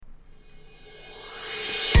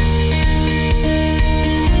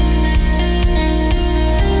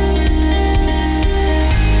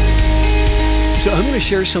to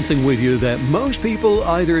share something with you that most people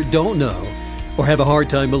either don't know or have a hard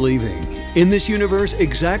time believing. In this universe,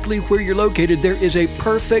 exactly where you're located, there is a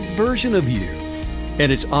perfect version of you.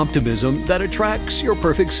 And it's optimism that attracts your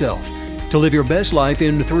perfect self. To live your best life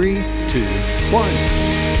in 3, 2, 1.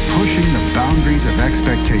 Pushing the boundaries of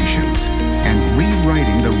expectations and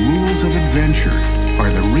rewriting the rules of adventure are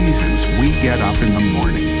the reasons we get up in the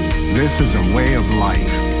morning. This is a way of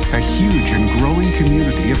life, a huge and growing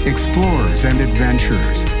community of explorers and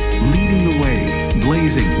adventurers, leading the way,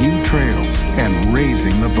 blazing new trails, and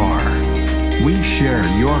raising the bar. We share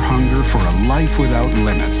your hunger for a life without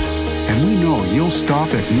limits, and we know you'll stop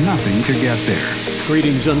at nothing to get there.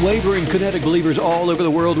 Greetings, unwavering kinetic believers all over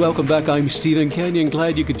the world. Welcome back. I'm Stephen Kenyon.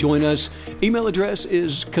 Glad you could join us. Email address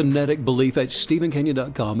is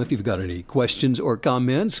kineticbelief@stephenkenyon.com if you've got any questions or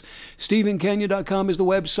comments. stephenkenyon.com is the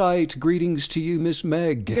website. Greetings to you, Miss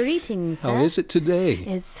Meg. Greetings. How is it today?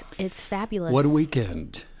 It's fabulous. What a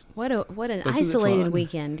weekend. What an Wasn't isolated it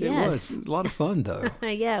weekend. It Yes. was. A lot of fun, though.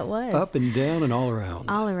 Yeah, it was. Up and down and all around.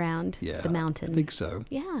 All around Yeah, the mountain. I think so.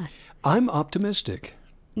 Yeah. I'm optimistic.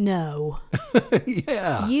 No.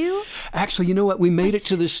 Yeah. You? Actually, you know what? We made it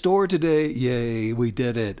to the store today. Yay, we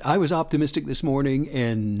did it. I was optimistic this morning,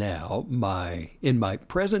 and now in my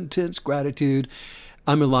present tense gratitude,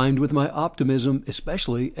 I'm aligned with my optimism,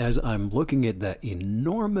 especially as I'm looking at that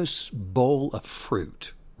enormous bowl of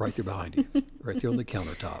fruit right there behind you, right there on the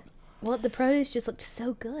countertop. Well, the produce just looked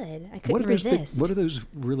so good. I couldn't resist. What are those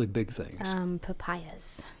really big things?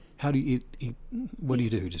 Papayas. How do you eat? What do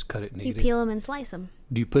you do? Just cut it and eat You it? peel them and slice them.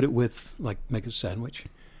 Do you put it with, make a sandwich?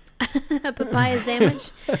 A papaya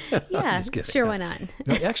sandwich? Yeah, Just kidding. sure, why not?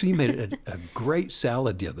 No, actually, you made a great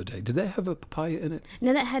salad the other day. Did that have a papaya in it?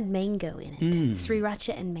 No, that had mango in it.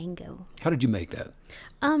 Sriracha and mango. How did you make that?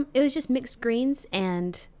 It was just mixed greens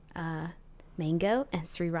and mango and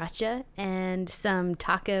sriracha and some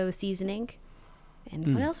taco seasoning.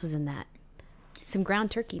 And what else was in that? Some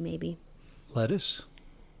ground turkey, maybe. Lettuce?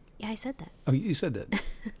 Yeah, I said that. Oh, you said that.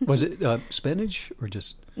 Was it spinach or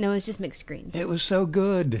just? No, it was just mixed greens. It was so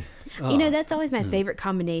good. You know, that's always my favorite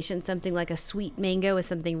combination. Something like a sweet mango with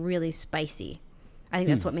something really spicy. I think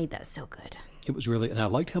that's what made that so good. It was really, and I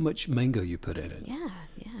liked how much mango you put in it. Yeah.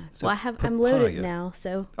 So Well, I'm loaded papaya. now,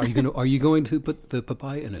 so. Are you going to put the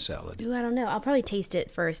papaya in a salad? Ooh, I don't know. I'll probably taste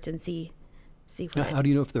it first and see Now, what. how do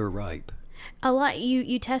you know if they're ripe? A lot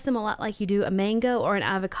you test them a lot like you do a mango or an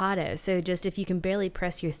avocado. So just if you can barely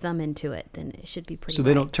press your thumb into it, then it should be pretty. So they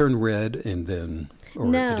ripe. don't turn red and then or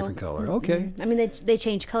No. a different color. Okay. I mean, they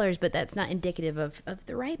change colors, but that's not indicative of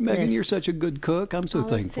the ripeness. Megan, you're such a good cook. I'm so Oh,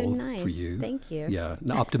 that's so thankful nice. for you. Thank you. Yeah, and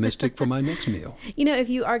optimistic for my next meal. You know, if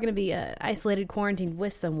you are going to be isolated, quarantined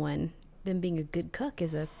with someone, then being a good cook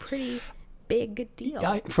is a pretty big deal.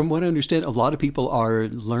 From what I understand, a lot of people are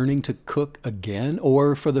learning to cook again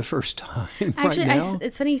or for the first time Actually, right now.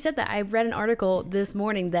 it's funny you said that. I read an article this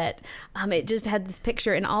morning that it just had this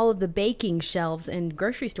picture, and all of the baking shelves in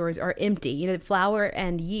grocery stores are empty. You know, flour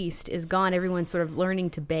and yeast is gone. Everyone's sort of learning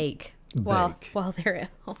to bake. while they're at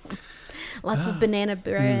home. Lots of banana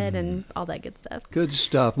bread and all that good stuff. Good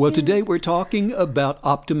stuff. Well, today we're talking about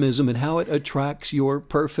optimism and how it attracts your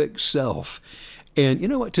perfect self. And you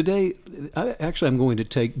know what? Today, I'm going to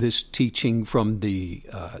take this teaching from the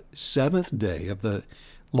 7th day of the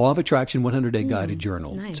Law of Attraction 100-Day Guided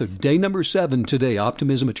Journal. Nice. So day number 7 today,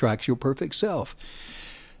 optimism attracts your perfect self.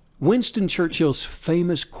 Winston Churchill's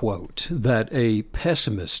famous quote that a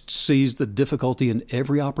pessimist sees the difficulty in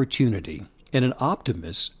every opportunity and an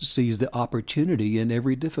optimist sees the opportunity in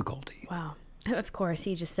every difficulty. Wow. Of course,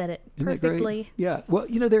 he just said it Isn't that great? perfectly. Yeah. Well,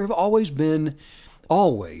 you know, there have always been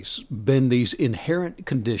these inherent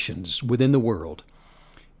conditions within the world,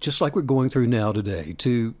 just like we're going through now today,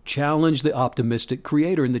 to challenge the optimistic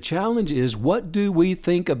creator. And the challenge is, what do we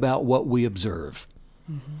think about what we observe?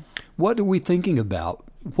 Mm-hmm. What are we thinking about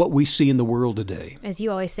what we see in the world today? As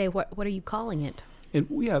you always say, what are you calling it? And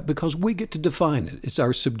yeah, because we get to define it. It's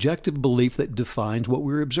our subjective belief that defines what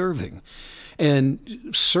we're observing.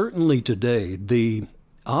 And certainly today, the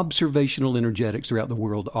observational energetics throughout the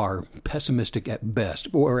world are pessimistic at best,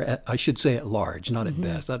 or I should say at large, not at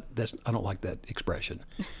best. I don't like that expression.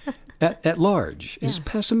 At large is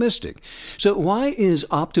pessimistic. So why is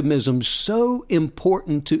optimism so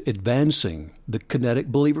important to advancing the kinetic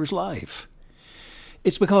believer's life?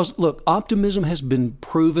 It's because, look, optimism has been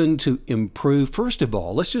proven to improve. First of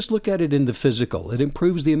all, let's just look at it in the physical. It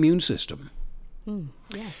improves the immune system.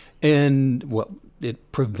 Yes. And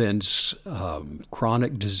it prevents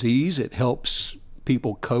chronic disease. It helps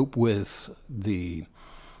people cope with the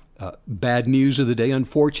bad news of the day,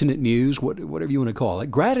 unfortunate news, whatever you want to call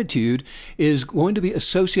it. Gratitude is going to be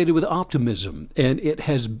associated with optimism, and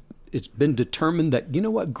it's been determined that, you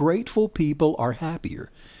know what, grateful people are happier.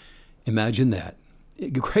 Imagine that.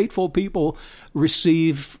 Grateful people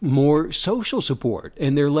receive more social support,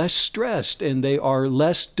 and they're less stressed, and they are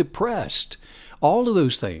less depressed. All of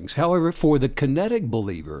those things. However, for the kinetic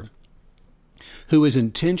believer, who is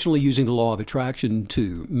intentionally using the law of attraction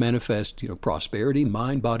to manifest, prosperity,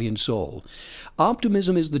 mind, body, and soul,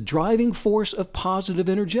 optimism is the driving force of positive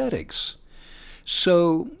energetics.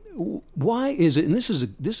 So why is it, and this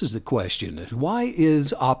is the question, why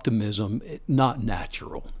is optimism not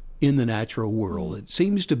natural in the natural world? It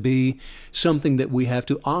seems to be something that we have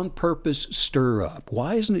to on purpose stir up.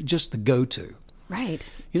 Why isn't it just the go-to? Right.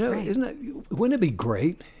 Right. Wouldn't it be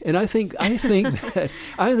great? And I think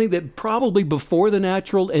that probably before the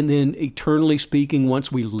natural and then eternally speaking,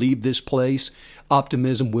 once we leave this place,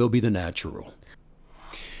 optimism will be the natural.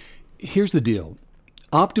 Here's the deal.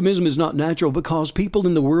 Optimism is not natural because people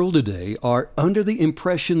in the world today are under the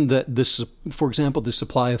impression that, for example, the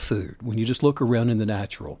supply of food, when you just look around in the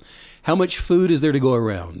natural, how much food is there to go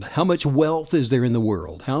around? How much wealth is there in the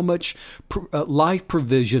world? How much life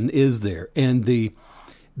provision is there? And the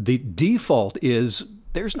default is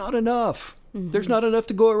there's not enough. Mm-hmm. There's not enough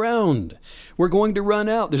to go around. We're going to run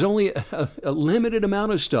out. There's only a limited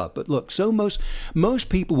amount of stuff. But look, so most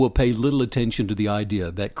people will pay little attention to the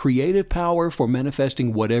idea that creative power for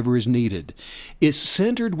manifesting whatever is needed is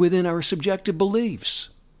centered within our subjective beliefs.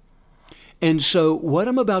 And so what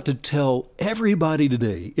I'm about to tell everybody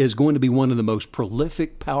today is going to be one of the most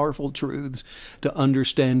prolific, powerful truths to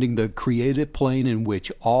understanding the creative plane in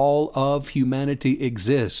which all of humanity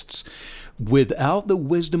exists. Without the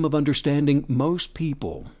wisdom of understanding, most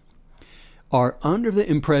people are under the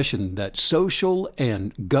impression that social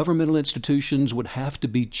and governmental institutions would have to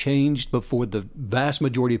be changed before the vast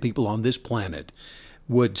majority of people on this planet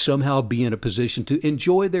would somehow be in a position to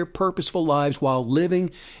enjoy their purposeful lives while living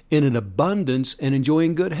in an abundance and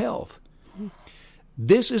enjoying good health.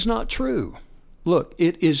 This is not true. Look,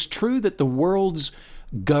 it is true that the world's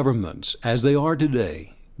governments, as they are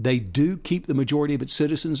today, they do keep the majority of its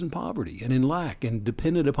citizens in poverty and in lack and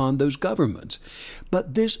dependent upon those governments.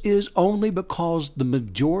 But this is only because the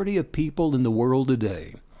majority of people in the world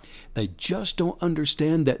today, they just don't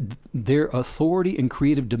understand that their authority and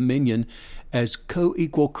creative dominion as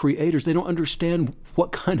co-equal creators, they don't understand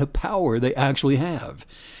what kind of power they actually have.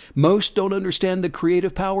 Most don't understand the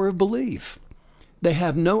creative power of belief. They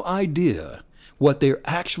have no idea what they're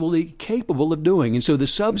actually capable of doing. And so the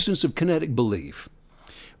substance of kinetic belief,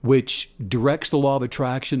 which directs the law of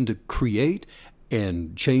attraction to create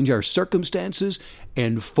and change our circumstances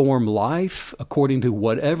and form life according to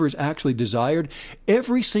whatever is actually desired,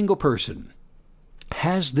 every single person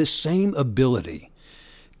has this same ability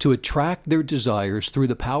to attract their desires through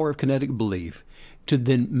the power of kinetic belief to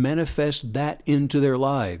then manifest that into their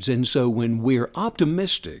lives. And so when we're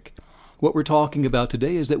optimistic, what we're talking about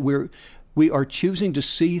today is that we are choosing to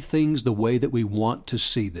see things the way that we want to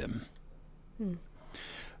see them.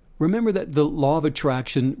 Remember that the law of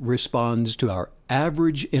attraction responds to our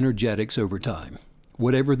average energetics over time,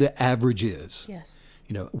 whatever the average is. Yes.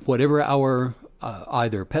 Whatever our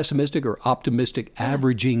either pessimistic or optimistic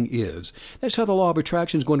averaging is. That's how the law of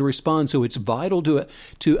attraction is going to respond. So it's vital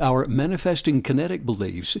to our manifesting kinetic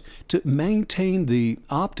beliefs to maintain the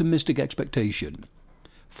optimistic expectation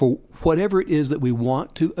for whatever it is that we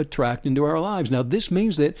want to attract into our lives. Now, this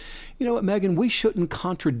means that, Megan, we shouldn't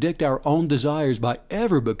contradict our own desires by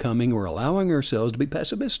ever becoming or allowing ourselves to be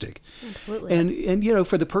pessimistic. Absolutely. And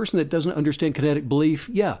for the person that doesn't understand kinetic belief,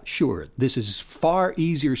 yeah, sure, this is far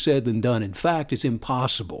easier said than done. In fact, it's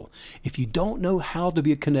impossible. If you don't know how to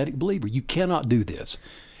be a kinetic believer, you cannot do this.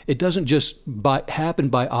 It doesn't just happen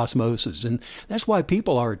by osmosis. And that's why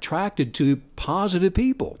people are attracted to positive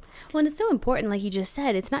people. Well, and it's so important, like you just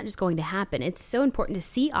said, it's not just going to happen. It's so important to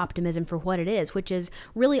see optimism for what it is, which is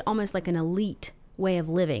really almost like an elite way of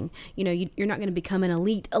living. You're not going to become an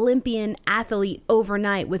elite Olympian athlete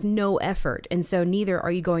overnight with no effort. And so neither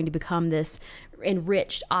are you going to become this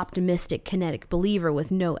enriched, optimistic, kinetic believer with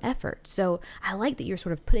no effort. So I like that you're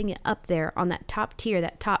sort of putting it up there on that top tier,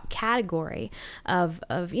 that top category of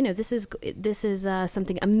this is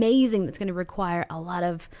something amazing that's going to require a lot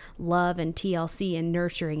of love and TLC and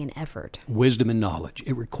nurturing and effort. Wisdom and knowledge.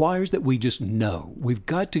 It requires that we just know. We've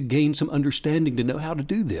got to gain some understanding to know how to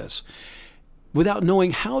do this. Without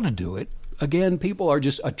knowing how to do it, again, people are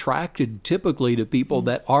just attracted typically to people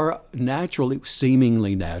that are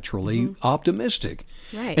seemingly naturally optimistic.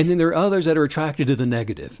 Right. And then there are others that are attracted to the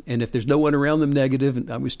negative. And if there's no one around them negative,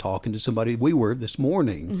 and I was talking to somebody, we were this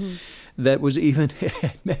morning, that was even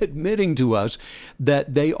admitting to us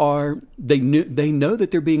that they know that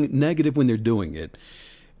they're being negative when they're doing it.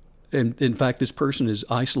 And in fact, this person is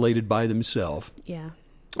isolated by themselves. Yeah.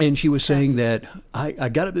 And she was saying that I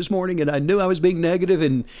got up this morning and I knew I was being negative,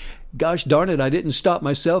 and gosh darn it, I didn't stop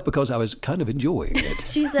myself because I was kind of enjoying it.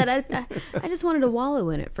 She said, I just wanted to wallow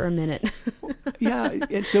in it for a minute. Yeah,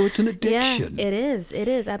 and so it's an addiction. Yeah, it is. It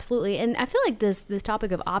is, absolutely. And I feel like this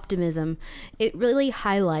topic of optimism, it really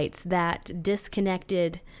highlights that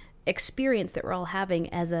disconnected experience that we're all having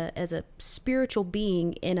as a spiritual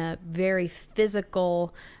being in a very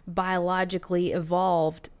physical, biologically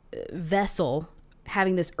evolved vessel,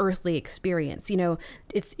 having this earthly experience. You know,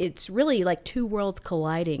 it's really like two worlds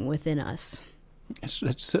colliding within us.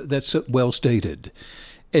 That's so well stated.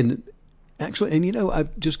 And actually, and you know,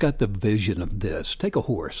 I've just got the vision of this. Take a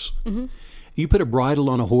horse. You put a bridle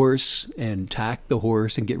on a horse and tack the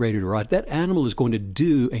horse and get ready to ride. That animal is going to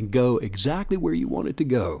do and go exactly where you want it to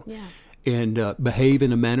go. Yeah. And behave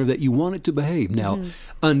in a manner that you want it to behave. Now,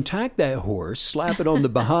 untack that horse, slap it on the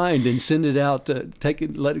behind, and send it out,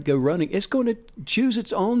 let it go running. It's going to choose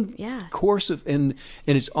its own course and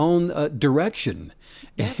its own direction.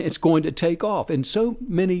 It's going to take off. And so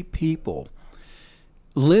many people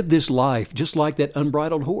live this life just like that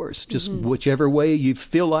unbridled horse, just whichever way you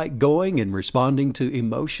feel like going and responding to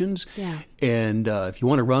emotions. Yeah. And if you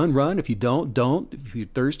want to run. If you don't. If you're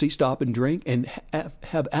thirsty, stop and drink, and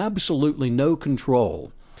have absolutely no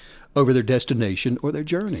control over their destination or their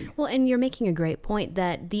journey. Well, and you're making a great point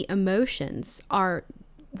that the emotions are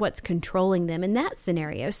what's controlling them in that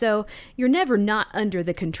scenario. So you're never not under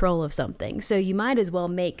the control of something. So you might as well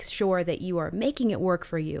make sure that you are making it work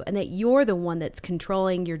for you and that you're the one that's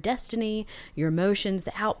controlling your destiny, your emotions,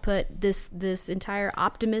 the output, this entire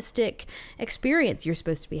optimistic experience you're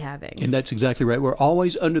supposed to be having. And that's exactly right. We're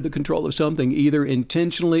always under the control of something, either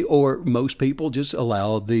intentionally, or most people just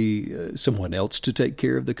allow someone else to take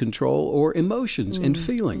care of the control, or emotions and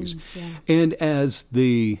feelings. And as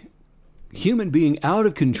the human being out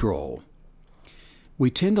of control, we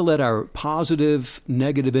tend to let our positive,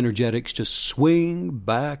 negative energetics just swing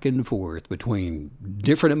back and forth between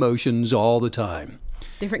different emotions all the time.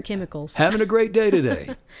 Different chemicals. Having a great day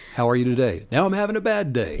today. How are you today? Now I'm having a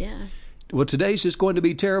bad day. Yeah. Well, today's just going to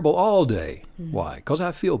be terrible all day. Why? Because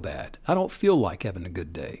I feel bad. I don't feel like having a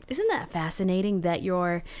good day. Isn't that fascinating that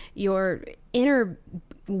your inner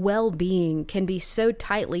well-being can be so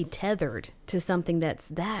tightly tethered to something that's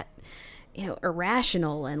that, you know,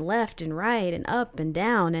 irrational and left and right and up and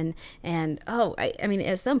down I mean,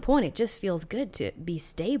 at some point it just feels good to be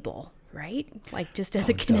stable, right? Like just as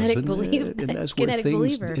a kinetic believer. And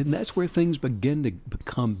that's where things begin to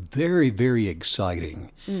become very, very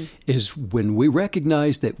exciting, is when we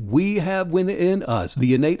recognize that we have within us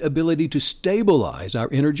the innate ability to stabilize our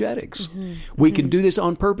energetics. We can do this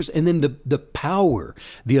on purpose, and then the power,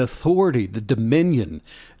 the authority, the dominion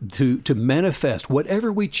to manifest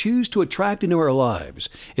whatever we choose to attract into our lives,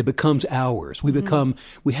 it becomes ours.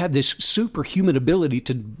 We have this superhuman ability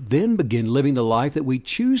to then begin living the life that we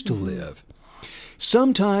choose to live.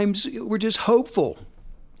 Sometimes we're just hopeful,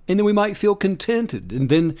 and then we might feel contented, and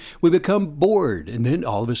then we become bored, and then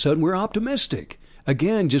all of a sudden we're optimistic.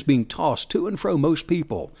 Again, just being tossed to and fro, most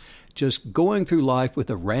people just going through life with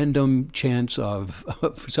a random chance of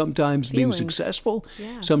sometimes being successful,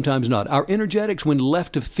 sometimes not. Our energetics, when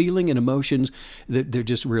left to feeling and emotions, they're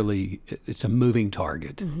just really, it's a moving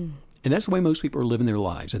target. And that's the way most people are living their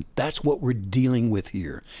lives. And that's what we're dealing with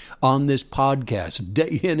here on this podcast,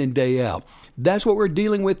 day in and day out. That's what we're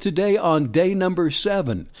dealing with today on day number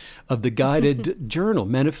 7 of the guided journal,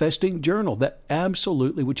 manifesting journal, that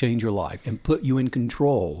absolutely would change your life and put you in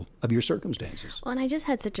control of your circumstances. Well, and I just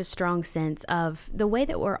had such a strong sense of the way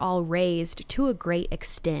that we're all raised to a great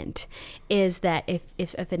extent is that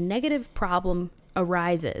if a negative problem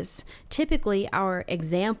arises, typically our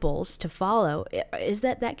examples to follow is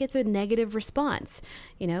that gets a negative response.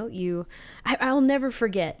 You know, I'll never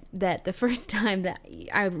forget that the first time that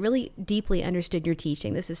I really deeply understood your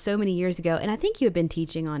teaching, this is so many years ago, and I think you had been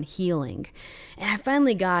teaching on healing, and I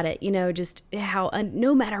finally got it, you know, just how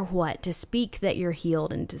no matter what, to speak that you're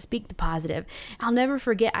healed and to speak the positive. I'll never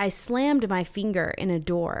forget, I slammed my finger in a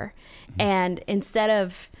door, and instead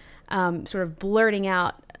of sort of blurting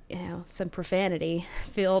out, some profanity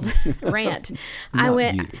filled rant. Not I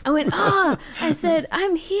went, you. I said,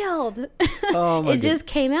 I'm healed. Oh, my It just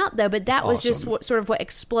came out though, but that That's was just awesome. what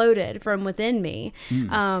exploded from within me.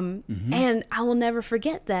 And I will never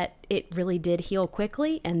forget that it really did heal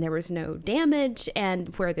quickly, and there was no damage,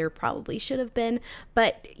 and where there probably should have been.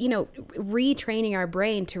 But, retraining our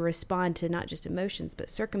brain to respond to not just emotions, but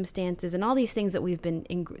circumstances and all these things that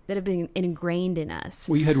that have been ingrained in us.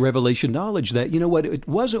 Well, you had revelation knowledge that, it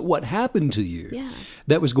wasn't what happened to you Yeah.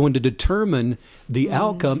 that was going to determine the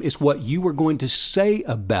outcome. It's what you were going to say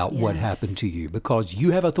about what Yes. happened to you, because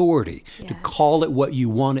you have authority to Yes. call it what you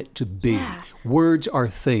want it to be. Yeah. Words are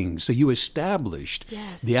things. So you established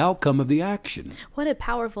Yes. the outcome of the action. What a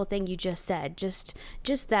powerful thing you just said. Just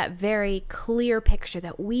that very clear picture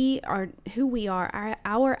that we are who we are.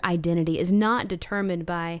 Our identity is not determined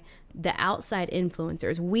by the outside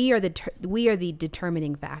influencers. We are the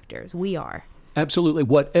determining factors. We are. Absolutely.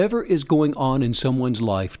 Whatever is going on in someone's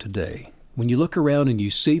life today, when you look around and you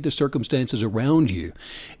see the circumstances around you,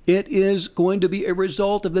 it is going to be a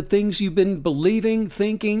result of the things you've been believing,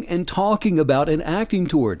 thinking, and talking about and acting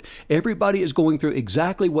toward. Everybody is going through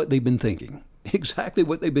exactly what they've been thinking, exactly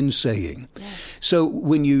what they've been saying. Yes. So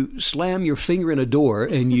when you slam your finger in a door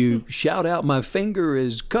and you shout out, my finger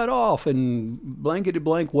is cut off and blankety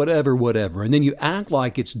blank, whatever, and then you act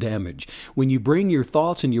like it's damaged. When you bring your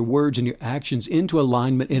thoughts and your words and your actions into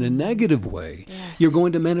alignment in a negative way, Yes. you're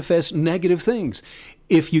going to manifest negative things.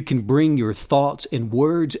 If you can bring your thoughts and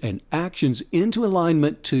words and actions into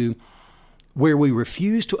alignment to where we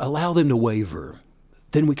refuse to allow them to waver,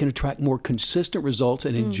 then we can attract more consistent results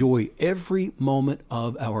and enjoy every moment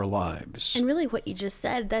of our lives. And really what you just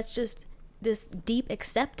said, that's just this deep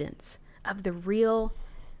acceptance of the real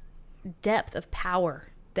depth of power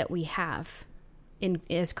that we have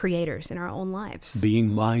as creators in our own lives.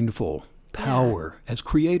 Being mindful, power as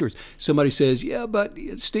creators. Somebody says, yeah, but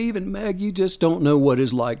Steve and Meg, you just don't know what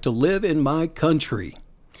it's like to live in my country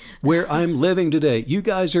where I'm living today. You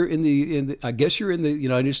guys are in the I guess you're in the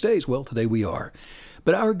United States. Well, today we are.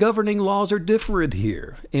 But our governing laws are different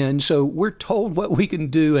here. And so we're told what we can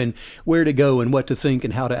do and where to go and what to think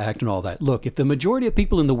and how to act and all that. Look, if the majority of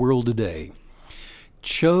people in the world today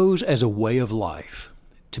chose as a way of life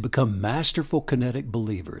to become masterful kinetic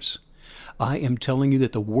believers, I am telling you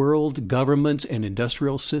that the world, governments, and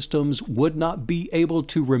industrial systems would not be able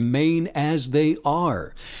to remain as they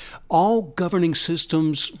are. All governing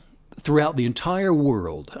systems throughout the entire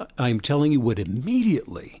world, I'm telling you, would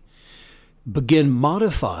immediately begin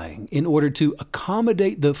modifying in order to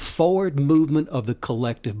accommodate the forward movement of the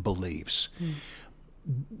collective beliefs.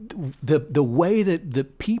 The way that the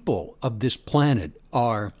people of this planet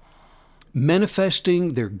are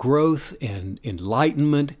manifesting their growth and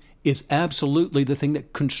enlightenment is absolutely the thing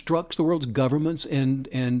that constructs the world's governments and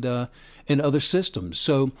other systems.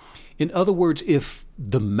 So, in other words, if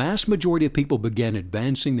the mass majority of people began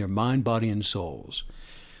advancing their mind, body, and souls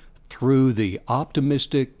through the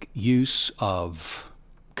optimistic use of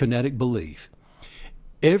kinetic belief,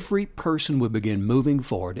 every person would begin moving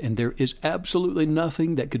forward, and there is absolutely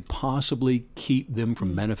nothing that could possibly keep them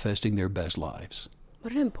from manifesting their best lives.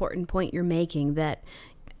 What an important point you're making, that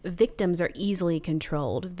victims are easily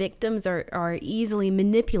controlled. Victims are easily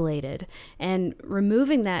manipulated. And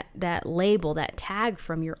removing that label, that tag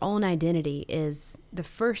from your own identity is the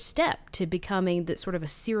first step to becoming sort of a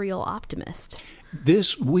serial optimist.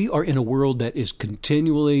 We are in a world that is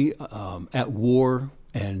continually at war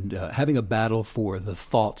and having a battle for the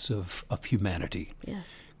thoughts of humanity.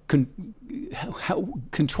 Yes.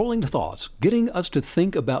 Controlling the thoughts, getting us to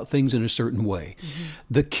think about things in a certain way.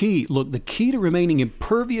 The key to remaining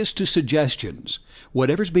impervious to suggestions,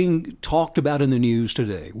 whatever's being talked about in the news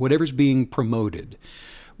today, whatever's being promoted,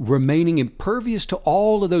 remaining impervious to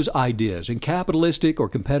all of those ideas, and capitalistic or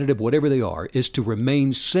competitive, whatever they are, is to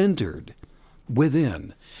remain centered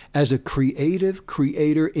within as a creative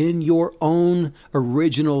creator in your own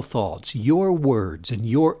original thoughts, your words and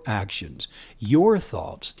your actions, your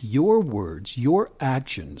thoughts, your words, your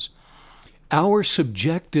actions. Our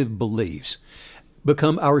subjective beliefs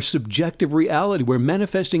become our subjective reality. We're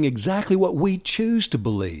manifesting exactly what we choose to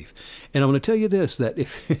believe. And I'm going to tell you this, that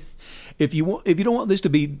if you don't want this to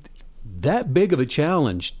be that big of a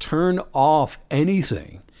challenge, turn off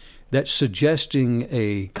anything that's suggesting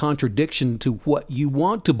a contradiction to what you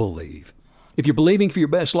want to believe. If you're believing for your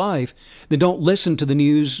best life, then don't listen to the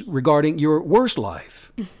news regarding your worst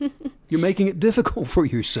life. You're making it difficult for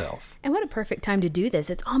yourself. And what a perfect time to do this.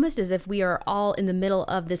 It's almost as if we are all in the middle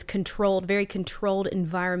of this very controlled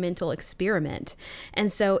environmental experiment. And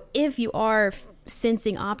so if you are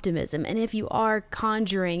sensing optimism, and if you are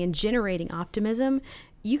conjuring and generating optimism,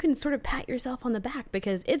 you can sort of pat yourself on the back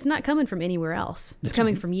because it's not coming from anywhere else. It's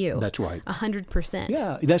coming from you. That's right. 100%.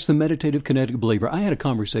 Yeah, that's the meditative kinetic believer. I had a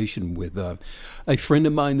conversation with a friend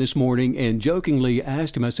of mine this morning and jokingly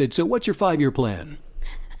asked him, I said, so what's your 5-year plan?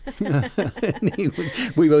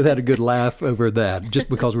 We both had a good laugh over that just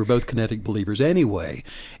because we're both kinetic believers anyway.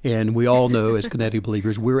 And we all know as kinetic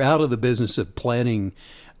believers, we're out of the business of planning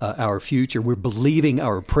our future. We're believing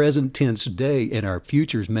our present tense day, and our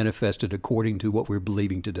future is manifested according to what we're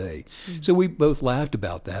believing today. Mm-hmm. So we both laughed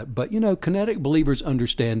about that. But, kinetic believers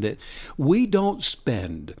understand that we don't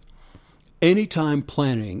spend any time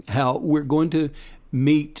planning how we're going to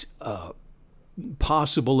meet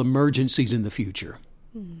possible emergencies in the future.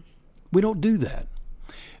 Mm-hmm. We don't do that.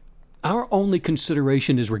 Our only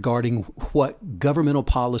consideration is regarding what governmental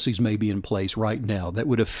policies may be in place right now that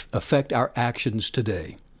would affect our actions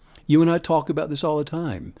today. You and I talk about this all the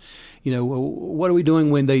time. What are we doing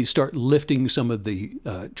when they start lifting some of the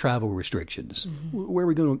travel restrictions? Mm-hmm. Where are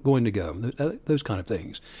we going to go? Those kind of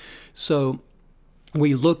things. So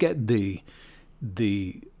we look at the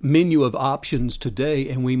menu of options today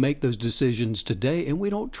and we make those decisions today, and we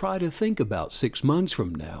don't try to think about 6 months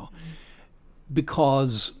from now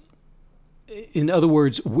because, in other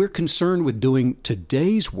words, we're concerned with doing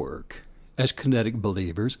today's work as kinetic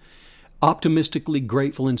believers, optimistically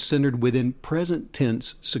grateful and centered within present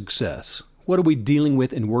tense success. What are we dealing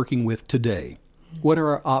with and working with today? What are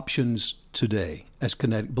our options today as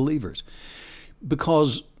kinetic believers?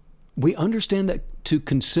 Because we understand that to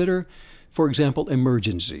consider, for example,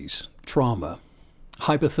 emergencies, trauma,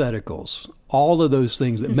 hypotheticals, all of those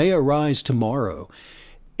things that may arise tomorrow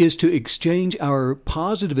is to exchange our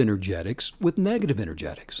positive energetics with negative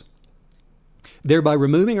energetics, thereby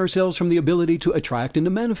removing ourselves from the ability to attract and to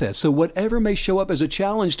manifest. So whatever may show up as a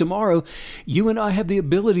challenge tomorrow, you and I have the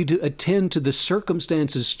ability to attend to the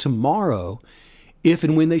circumstances tomorrow if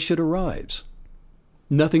and when they should arise.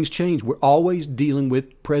 Nothing's changed. We're always dealing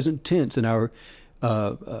with present tense in our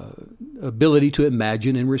ability to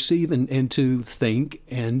imagine and receive and to think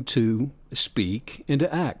and to speak and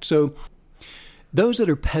to act. So those that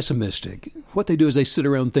are pessimistic, what they do is they sit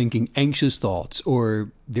around thinking anxious thoughts,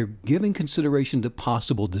 or they're giving consideration to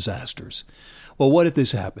possible disasters. Well, what if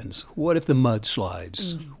this happens? What if the mud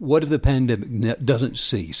slides? What if the pandemic doesn't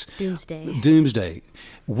cease? Doomsday.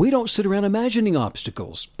 We don't sit around imagining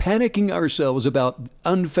obstacles, panicking ourselves about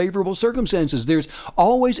unfavorable circumstances. There's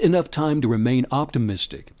always enough time to remain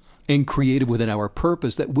optimistic and creative within our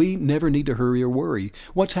purpose that we never need to hurry or worry.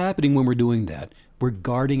 What's happening when we're doing that? We're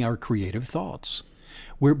guarding our creative thoughts.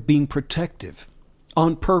 We're being protective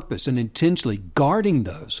on purpose and intentionally guarding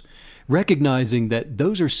those, recognizing that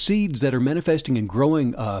those are seeds that are manifesting and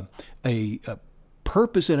growing a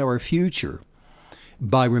purpose in our future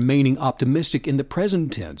by remaining optimistic in the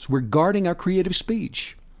present tense. We're guarding our creative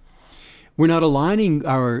speech. We're not aligning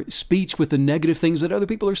our speech with the negative things that other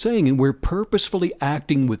people are saying, and we're purposefully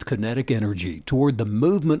acting with kinetic energy toward the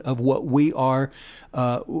movement of what we're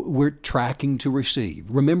tracking to receive.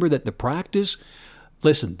 Remember that the practice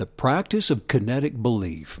of kinetic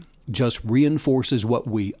belief just reinforces what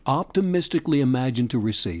we optimistically imagine to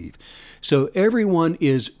receive. So everyone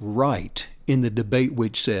is right in the debate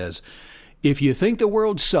which says, if you think the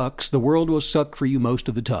world sucks, the world will suck for you most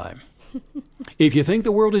of the time. If you think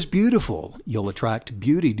the world is beautiful, you'll attract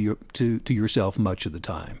beauty to yourself much of the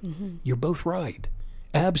time. Mm-hmm. You're both right.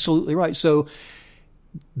 Absolutely right. So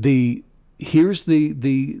here's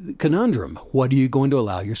the conundrum. What are you going to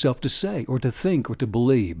allow yourself to say or to think or to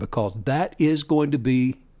believe? Because that is going to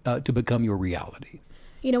be to become your reality.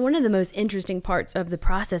 One of the most interesting parts of the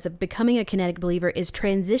process of becoming a kinetic believer is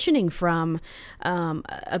transitioning from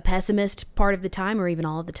a pessimist part of the time, or even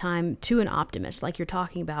all of the time, to an optimist, like you're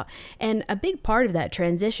talking about. And a big part of that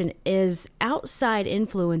transition is outside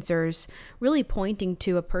influencers really pointing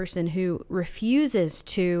to a person who refuses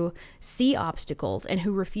to see obstacles and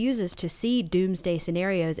who refuses to see doomsday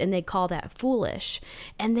scenarios, and they call that foolish.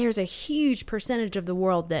 And there's a huge percentage of the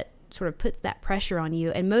world that sort of puts that pressure on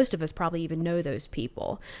you, and most of us probably even know those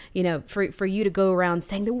people. For you to go around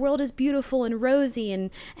saying the world is beautiful and rosy and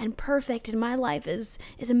perfect and my life is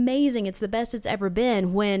amazing, it's the best it's ever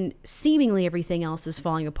been, when seemingly everything else is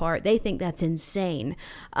falling apart. They think that's insane.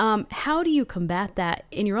 How do you combat that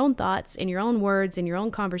in your own thoughts, in your own words, in your own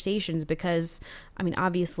conversations? Because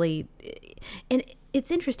obviously, and it's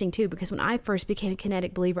interesting too, because when I first became a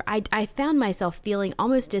kinetic believer, I found myself feeling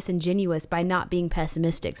almost disingenuous by not being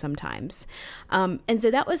pessimistic sometimes. And so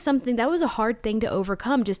that was a hard thing to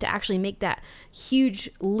overcome, just to actually make that huge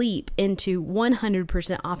leap into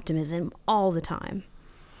 100% optimism all the time.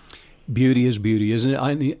 Beauty is beauty, isn't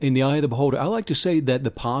it? In the eye of the beholder. I like to say that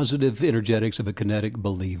the positive energetics of a kinetic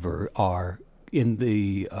believer are in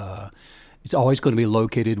the, it's always going to be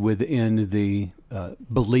located within the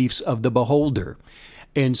beliefs of the beholder.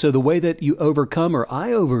 And so the way that you overcome, or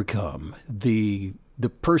I overcome, the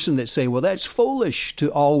person that's saying, well, that's foolish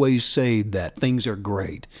to always say that things are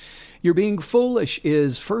great. You're being foolish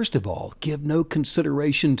is, first of all, give no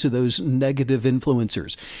consideration to those negative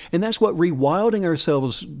influencers. And that's what rewilding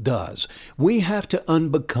ourselves does. We have to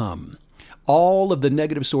unbecome all of the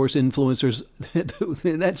negative source influencers.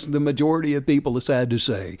 That's the majority of people, it's sad to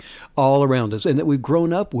say, all around us, and that we've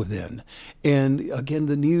grown up within. And again,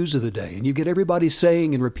 the news of the day. And you get everybody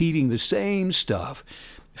saying and repeating the same stuff.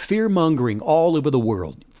 Fear-mongering all over the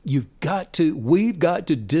world. We've got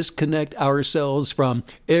to disconnect ourselves from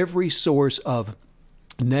every source of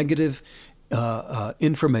negative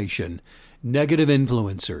information, negative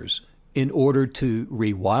influencers, in order to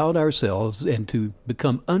rewild ourselves and to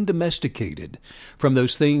become undomesticated from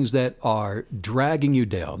those things that are dragging you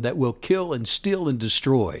down, that will kill and steal and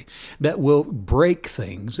destroy, that will break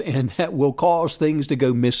things and that will cause things to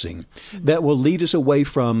go missing, that will lead us away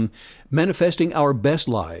from manifesting our best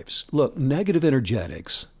lives. Look, negative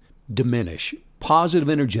energetics diminish. Positive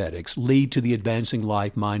energetics lead to the advancing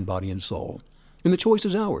life, mind, body, and soul. And the choice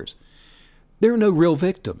is ours. There are no real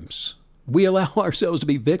victims. We allow ourselves to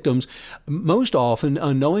be victims most often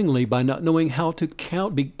unknowingly by not knowing how to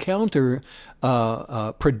be counter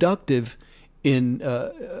productive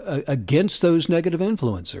against those negative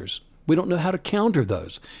influencers. We don't know how to counter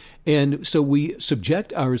those. And so we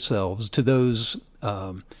subject ourselves to those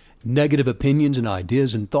negative opinions and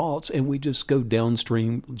ideas and thoughts, and we just go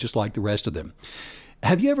downstream just like the rest of them.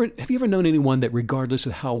 Have you ever known anyone that, regardless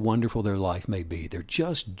of how wonderful their life may be, they're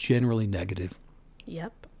just generally negative?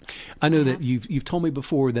 Yep. I know that you've told me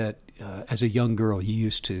before that as a young girl you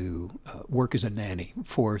used to work as a nanny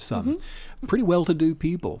for some pretty well-to-do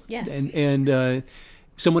people. Yes. And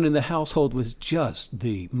someone in the household was just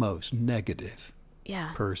the most negative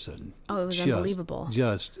person. Oh, it was unbelievable.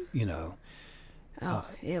 Just, you know.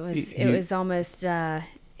 It was almost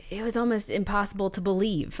impossible to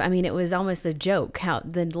believe. I mean, it was almost a joke how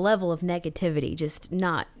the level of negativity, just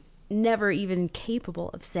never even capable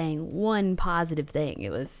of saying one positive thing. It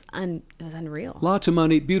was unreal. Lots of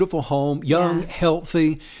money, beautiful home, young,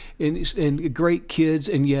 healthy, and great kids,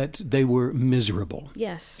 and yet they were miserable.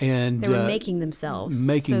 Yes. And they were making themselves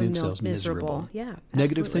miserable. Yeah.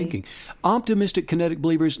 Negative absolutely. thinking. Optimistic kinetic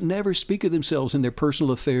believers never speak of themselves in their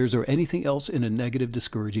personal affairs or anything else in a negative,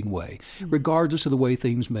 discouraging way, regardless of the way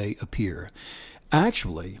things may appear.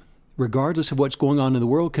 Actually, regardless of what's going on in the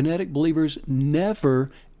world, kinetic believers never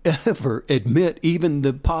ever admit even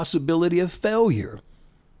the possibility of failure.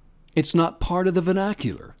 It's not part of the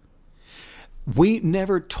vernacular. We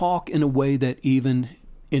never talk in a way that even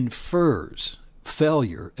infers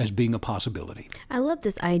failure as being a possibility. I love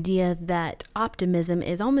this idea that optimism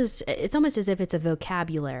is almost as if it's a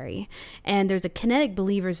vocabulary, and there's a kinetic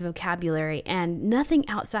believer's vocabulary, and nothing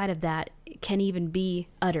outside of that can even be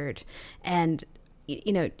uttered. And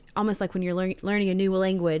you know, almost like when you're learning a new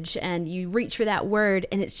language and you reach for that word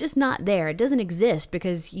and it's just not there. It doesn't exist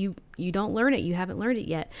because you don't learn it. You haven't learned it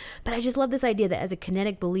yet. But I just love this idea that as a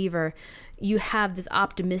kinetic believer, you have this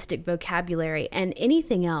optimistic vocabulary, and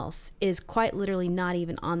anything else is quite literally not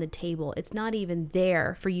even on the table. It's not even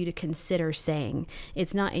there for you to consider saying.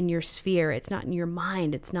 It's not in your sphere. It's not in your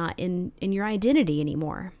mind. It's not in your identity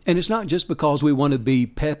anymore. And it's not just because we want to be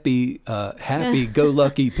peppy,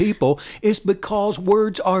 happy-go-lucky people. It's because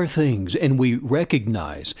words are things, and we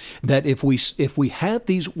recognize that if we have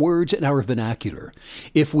these words in our vernacular,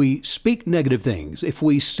 if we speak negative things, if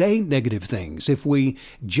we say negative things, if we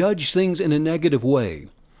judge things in a negative way,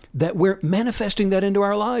 that we're manifesting that into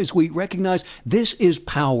our lives. We recognize this is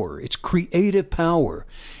power. It's creative power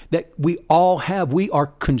that we all have. We are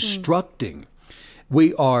constructing.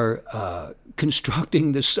 We are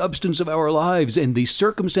constructing the substance of our lives and the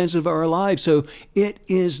circumstances of our lives. So it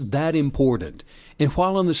is that important. And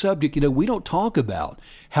while on the subject, you know, we don't talk about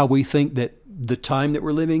how we think that the time that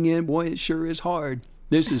we're living in, boy, it sure is hard.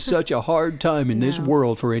 This is such a hard time in this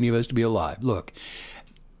world for any of us to be alive. Look,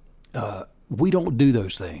 we don't do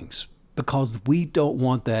those things because we don't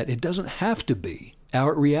want that. It doesn't have to be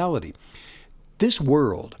our reality. This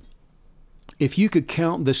world, if you could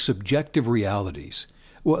count the subjective realities,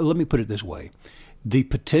 well, let me put it this way. The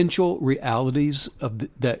potential realities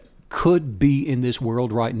that could be in this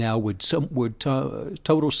world right now would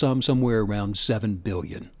total sum somewhere around 7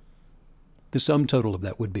 billion. The sum total of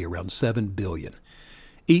that would be around 7 billion.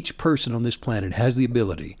 Each person on this planet has the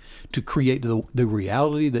ability to create the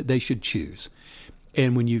reality that they should choose.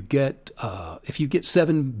 And when you get, if you get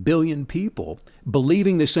 7 billion people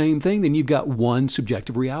believing the same thing, then you've got one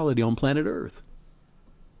subjective reality on planet Earth.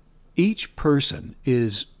 Each person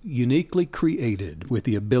is uniquely created with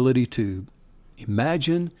the ability to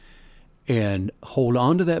imagine and hold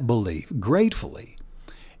on to that belief gratefully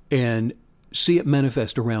and see it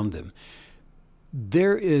manifest around them.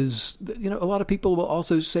 There is, a lot of people will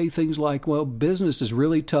also say things like, well, business is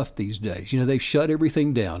really tough these days. They've shut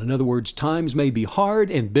everything down. In other words, times may be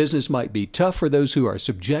hard and business might be tough for those who are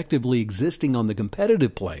subjectively existing on the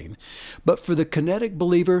competitive plane. But for the kinetic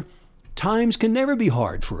believer, times can never be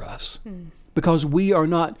hard for us because we are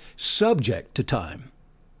not subject to time.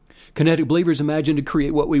 Kinetic believers imagine to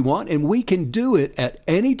create what we want, and we can do it at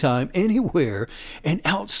any time, anywhere, and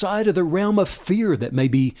outside of the realm of fear that may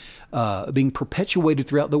be being perpetuated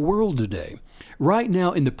throughout the world today. Right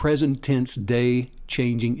now, in the present tense,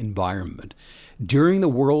 day-changing environment, during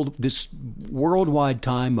this worldwide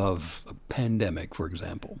time of a pandemic, for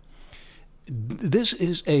example, I'm going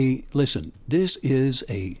to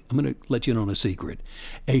let you in on a secret,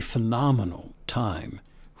 a phenomenal time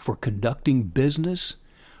for conducting business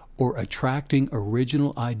or attracting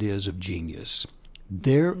original ideas of genius.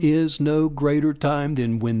 There is no greater time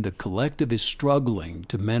than when the collective is struggling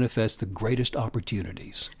to manifest the greatest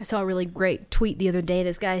opportunities. I saw a really great tweet the other day.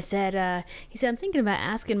 This guy said, I'm thinking about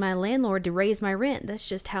asking my landlord to raise my rent. That's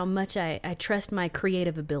just how much I trust my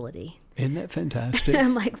creative ability. Isn't that fantastic?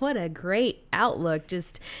 I'm like, what a great outlook.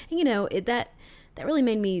 Just, that really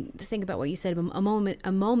made me think about what you said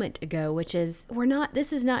a moment ago, which is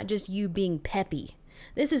this is not just you being peppy.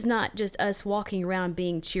 This is not just us walking around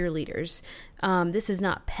being cheerleaders. This is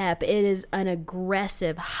not pep. It is an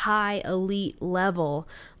aggressive, high elite level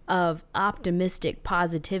of optimistic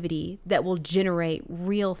positivity that will generate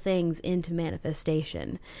real things into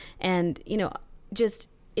manifestation. And,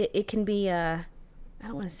 it can be I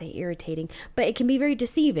don't want to say irritating, but it can be very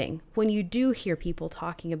deceiving when you do hear people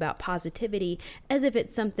talking about positivity as if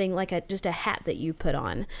it's something like just a hat that you put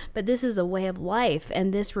on. But this is a way of life,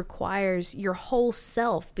 and this requires your whole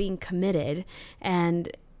self being committed. And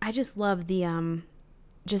I just love the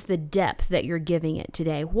depth that you're giving it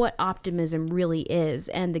today, what optimism really is,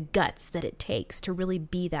 and the guts that it takes to really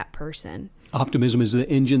be that person. Optimism is the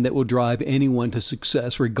engine that will drive anyone to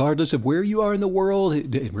success, regardless of where you are in the world,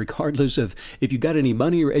 regardless of if you got any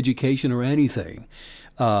money or education or anything.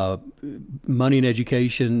 Money and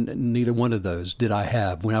education, neither one of those did I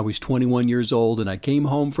have. When I was 21 years old and I came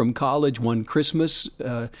home from college one Christmas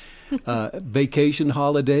vacation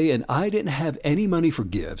holiday, and I didn't have any money for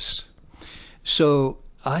gifts. So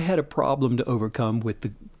I had a problem to overcome with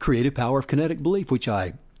the creative power of kinetic belief, which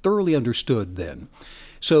I thoroughly understood then.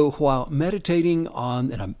 So while meditating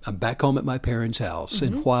on, and I'm back home at my parents' house,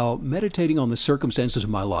 and while meditating on the circumstances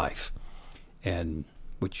of my life, and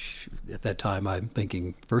which at that time I'm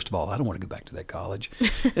thinking, first of all, I don't want to go back to that college.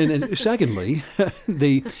 And then secondly,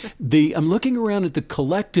 I'm looking around at the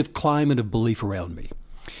collective climate of belief around me.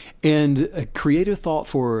 And a creative thought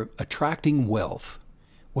for attracting wealth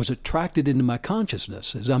was attracted into my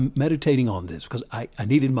consciousness as I'm meditating on this because I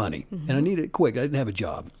needed money and I needed it quick. I didn't have a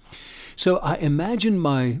job. So I imagined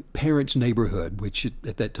my parents' neighborhood, which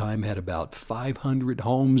at that time had about 500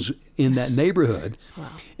 homes in that neighborhood. Wow.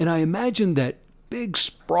 And I imagined that big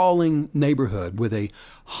sprawling neighborhood with a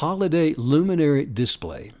holiday luminary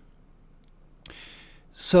display.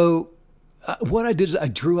 So what I did is I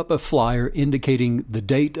drew up a flyer indicating the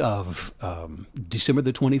date of December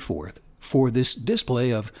the 24th for this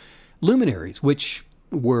display of luminaries, which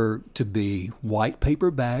were to be white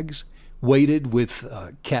paper bags weighted with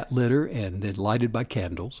cat litter and then lighted by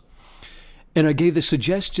candles. And I gave the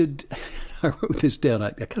suggested, I wrote this down,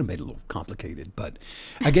 I kind of made it a little complicated, but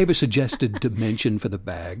I gave a suggested dimension for the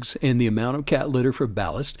bags and the amount of cat litter for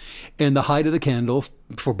ballast and the height of the candle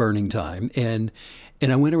for burning time. And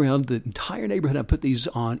I went around the entire neighborhood and I put these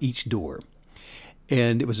on each door.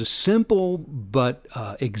 And it was a simple but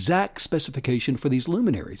exact specification for these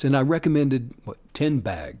luminaries. And I recommended 10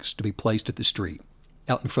 bags to be placed at the street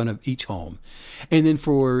out in front of each home. And then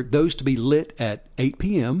for those to be lit at 8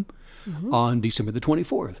 p.m. On December the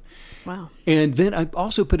 24th. Wow. And then I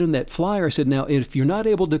also put in that flyer, I said, now, if you're not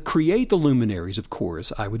able to create the luminaries, of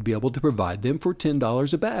course, I would be able to provide them for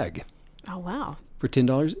 $10 a bag. Oh, wow. For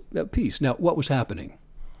 $10 a piece. Now, what was happening?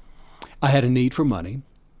 I had a need for money.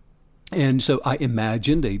 And so I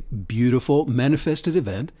imagined a beautiful manifested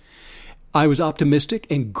event. I was optimistic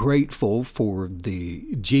and grateful for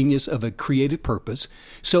the genius of a creative purpose.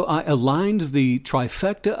 So I aligned the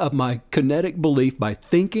trifecta of my kinetic belief by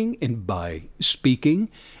thinking and by speaking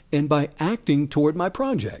and by acting toward my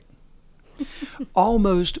project.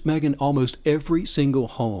 Megan, almost every single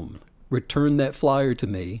home returned that flyer to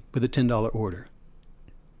me with a $10 order.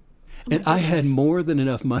 And I had more than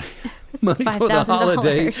enough money for the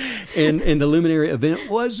holiday. And the Luminary event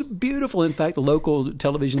was beautiful. In fact, the local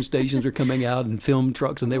television stations were coming out and film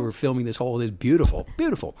trucks, and they were filming this whole, it's beautiful,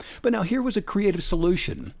 beautiful. But now here was a creative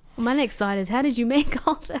solution. My next thought is, how did you make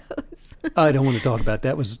all those? I don't want to talk about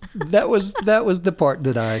that. That was the part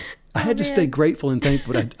that I had to stay grateful and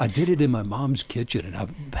thankful. But I did it in my mom's kitchen, and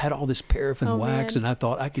I've had all this paraffin wax, and I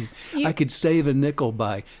thought I could save a nickel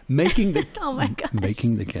by making the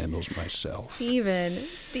making the candles myself. Steven,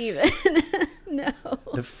 no.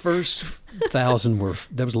 The first 1,000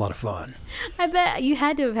 that was a lot of fun. I bet you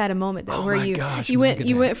had to have had a moment though where you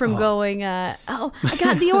Megan, went from going, I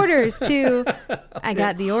got the orders to I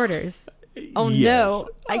got the orders. Oh yes. no,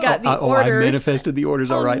 I got the orders. I manifested the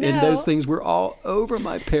orders, all right. No. And those things were all over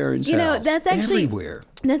my parents' house. That's actually everywhere.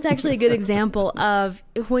 That's actually a good example of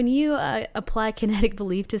when you apply kinetic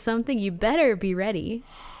belief to something, you better be ready.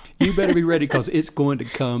 You better be ready because it's going to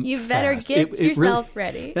come You better fast. get yourself really,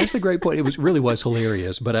 ready. That's a great point. It really was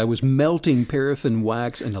hilarious. But I was melting paraffin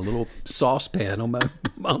wax in a little saucepan on my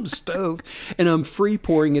mom's stove, and I'm free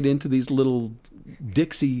pouring it into these little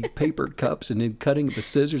Dixie paper cups and then cutting the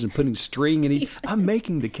scissors and putting string in each. I'm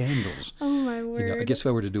making the candles. Oh my word! I guess if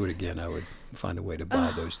I were to do it again, I would find a way to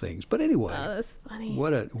buy those things. But anyway, that's funny.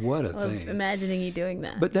 What a thing! Imagining you doing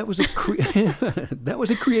that. But that was that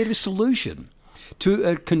was a creative solution to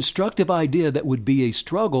a constructive idea that would be a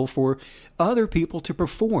struggle for other people to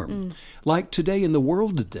perform. Like today in the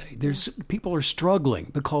world today, people are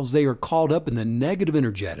struggling because they are caught up in the negative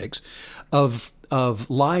energetics of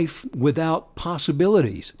life without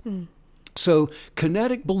possibilities. So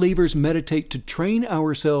kinetic believers meditate to train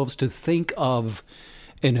ourselves to think of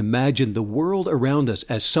and imagine the world around us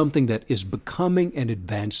as something that is becoming and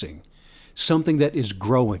advancing, something that is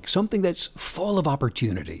growing, something that's full of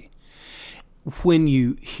opportunity. When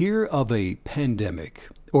you hear of a pandemic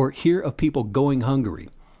or hear of people going hungry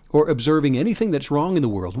or observing anything that's wrong in the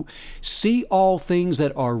world, see all things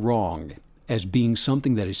that are wrong as being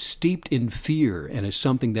something that is steeped in fear and as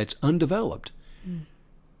something that's undeveloped.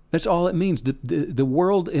 That's all it means. The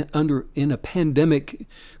world in a pandemic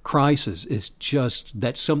crisis is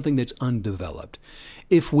that's something that's undeveloped.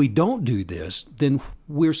 If we don't do this, then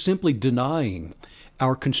we're simply denying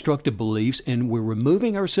our constructive beliefs, and we're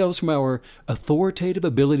removing ourselves from our authoritative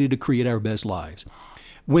ability to create our best lives.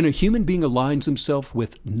 When a human being aligns themselves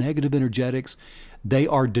with negative energetics, they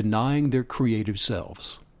are denying their creative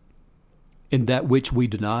selves. And that which we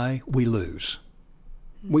deny, we lose.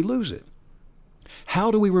 We lose it. How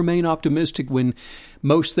do we remain optimistic when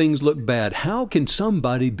most things look bad? How can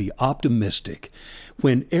somebody be optimistic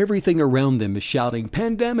when everything around them is shouting,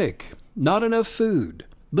 pandemic, not enough food?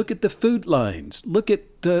 Look at the food lines. Look at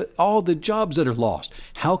all the jobs that are lost.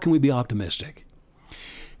 How can we be optimistic?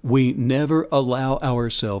 We never allow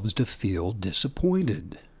ourselves to feel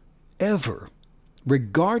disappointed, ever.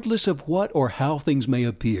 Regardless of what or how things may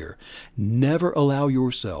appear, never allow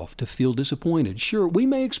yourself to feel disappointed. Sure, we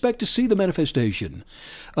may expect to see the manifestation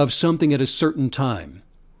of something at a certain time,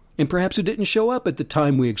 and perhaps it didn't show up at the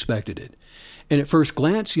time we expected it. And at first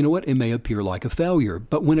glance, it may appear like a failure.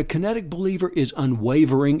 But when a kinetic believer is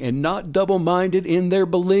unwavering and not double-minded in their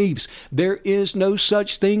beliefs, there is no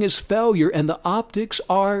such thing as failure, and the optics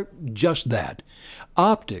are just that.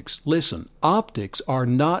 Optics are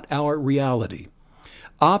not our reality.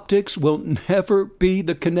 Optics will never be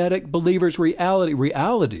the kinetic believer's reality.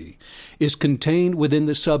 Reality is contained within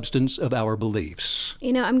the substance of our beliefs.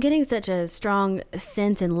 I'm getting such a strong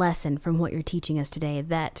sense and lesson from what you're teaching us today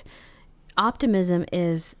that optimism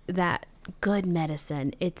is that good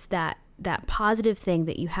medicine. It's that positive thing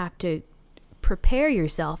that you have to prepare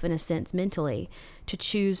yourself, in a sense, mentally to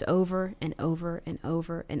choose over and over and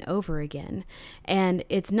over and over again. And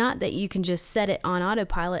it's not that you can just set it on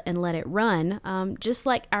autopilot and let it run. Just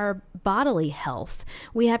like our bodily health,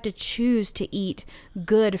 we have to choose to eat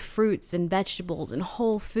good fruits and vegetables and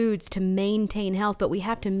whole foods to maintain health, but we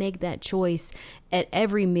have to make that choice at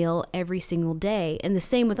every meal, every single day. And the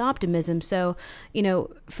same with optimism. So,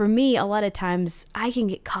 for me, a lot of times I can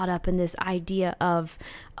get caught up in this idea of,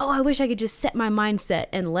 I wish I could just set my mindset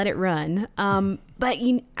and let it run. But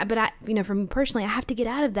for me personally, I have to get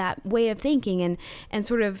out of that way of thinking and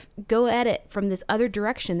sort of go at it from this other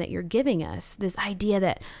direction that you're giving us, this idea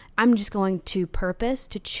that I'm just going to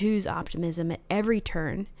choose optimism at every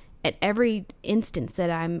turn, at every instance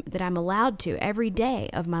that I'm allowed to every day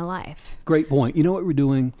of my life. Great point. You know what we're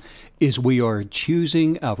doing is we are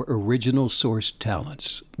choosing our original source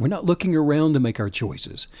talents. We're not looking around to make our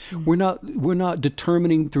choices. Mm-hmm. We're not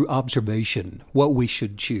determining through observation what we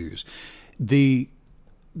should choose. The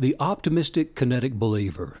optimistic kinetic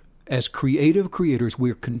believer, as creative creators,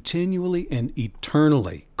 we're continually and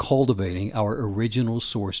eternally cultivating our original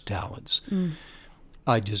source talents. Mm.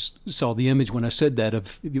 I just saw the image when I said that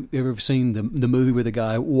of, you ever seen the movie with the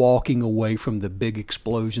guy walking away from the big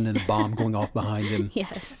explosion and the bomb going off behind him?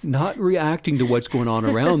 Yes. Not reacting to what's going on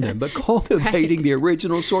around them, but cultivating Right. the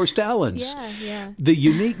original source talents. Yeah. The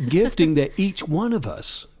unique gifting that each one of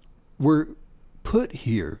us were put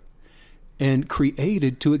here and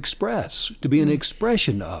created to express, to be an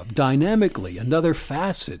expression of, dynamically, another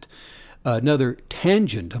facet, another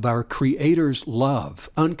tangent of our Creator's love,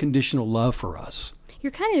 unconditional love for us. You're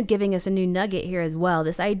kind of giving us a new nugget here as well.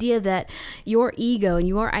 This idea that your ego and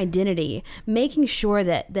your identity, making sure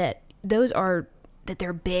that those are, that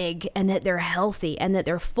they're big and that they're healthy and that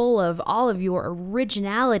they're full of all of your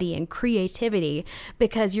originality and creativity,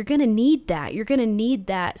 because you're going to need that. You're going to need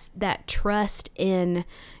that trust in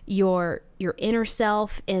your inner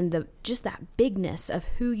self and just that bigness of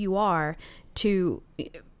who you are to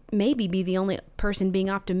maybe be the only person being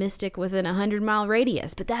optimistic within a 100-mile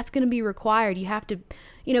radius, but that's going to be required. You have to,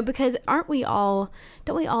 because don't we all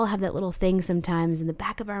have that little thing sometimes in the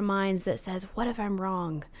back of our minds that says, what if I'm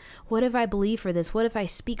wrong? What if I believe for this? What if I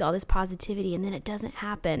speak all this positivity and then it doesn't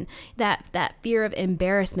happen? That fear of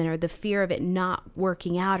embarrassment or the fear of it not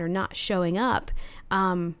working out or not showing up,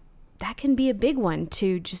 that can be a big one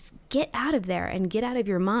to just get out of there and get out of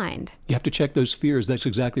your mind. You have to check those fears. That's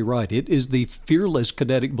exactly right. It is the fearless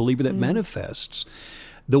kinetic believer that manifests.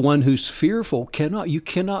 The one who's fearful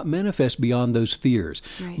cannot manifest beyond those fears.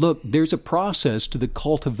 Right. Look, there's a process to the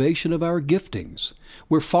cultivation of our giftings.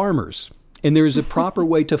 We're farmers. And there is a proper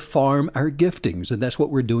way to farm our giftings, and that's what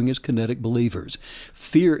we're doing as kinetic believers.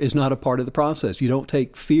 Fear is not a part of the process. You don't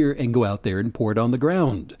take fear and go out there and pour it on the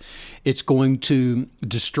ground. It's going to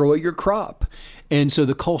destroy your crop. And so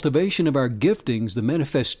the cultivation of our giftings, the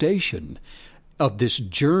manifestation of this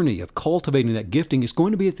journey of cultivating that gifting is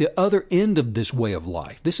going to be at the other end of this way of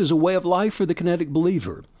life. This is a way of life for the kinetic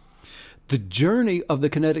believer. The journey of the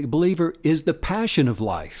kinetic believer is the passion of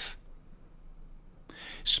life.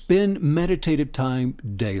 Spend meditative time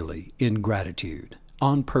daily in gratitude,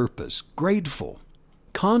 on purpose, grateful.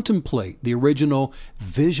 Contemplate the original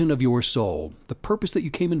vision of your soul, the purpose that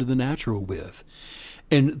you came into the natural with.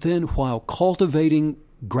 And then while cultivating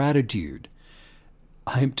gratitude,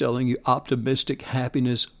 I'm telling you, optimistic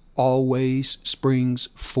happiness always springs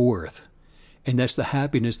forth. And that's the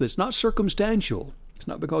happiness that's not circumstantial. It's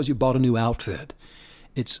not because you bought a new outfit.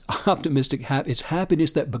 It's optimistic, it's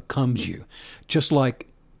happiness that becomes you, just like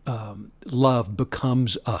love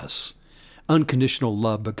becomes us. Unconditional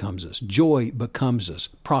love becomes us. Joy becomes us.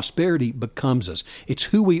 Prosperity becomes us. It's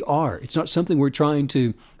who we are. It's not something we're trying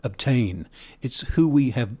to obtain. It's who we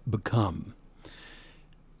have become.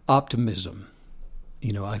 Optimism.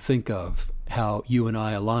 I think of how you and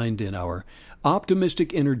I aligned in our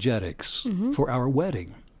optimistic energetics for our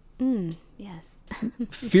wedding. Yes.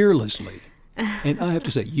 Fearlessly. And I have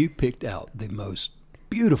to say, you picked out the most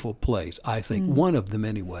beautiful place, I think, one of them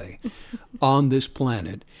anyway, on this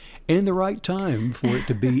planet, and the right time for it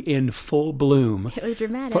to be in full bloom. It was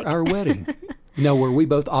dramatic. For our wedding. Now, were we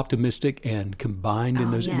both optimistic and combined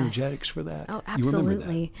in those yes. energetics for that? Oh, You remember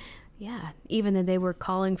absolutely. Yeah. Even though they were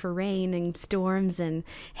calling for rain and storms and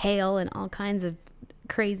hail and all kinds of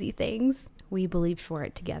crazy things, we believed for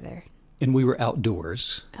it together. And we were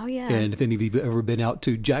outdoors. Oh, yeah. And if any of you have ever been out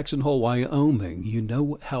to Jackson Hole, Wyoming, you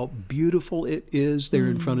know how beautiful it is there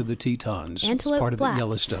in front of the Tetons. Antelope it's part Flats. of the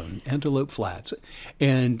Yellowstone. Antelope Flats.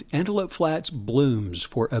 And Antelope Flats blooms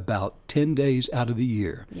for about 10 days out of the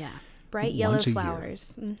year. Yeah. Bright yellow Once a year.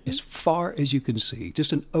 flowers. As far as you can see,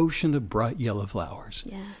 just an ocean of bright yellow flowers.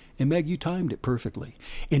 Yeah. And Meg, you timed it perfectly.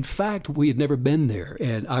 In fact, we had never been there,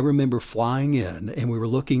 and I remember flying in, and we were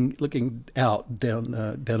looking out down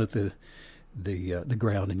at the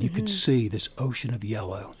ground, and you could see this ocean of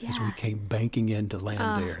yellow as we Yeah. came banking in to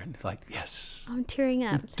land there, and like, yes, I'm tearing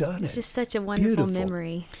up. we've done It's it. just such a wonderful Beautiful.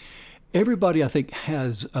 memory. Everybody, I think,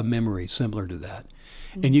 has a memory similar to that,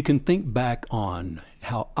 and you can think back on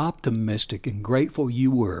how optimistic and grateful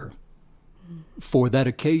you were for that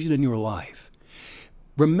occasion in your life.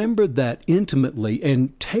 Remember that intimately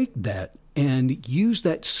and take that and use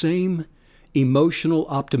that same emotional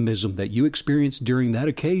optimism that you experienced during that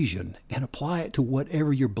occasion and apply it to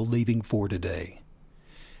whatever you're believing for today.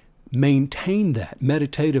 Maintain that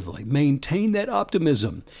meditatively. Maintain that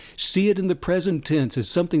optimism. See it in the present tense as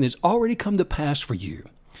something that's already come to pass for you.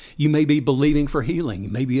 You may be believing for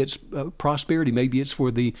healing. Maybe it's prosperity. Maybe it's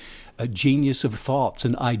for the genius of thoughts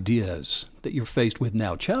and ideas that you're faced with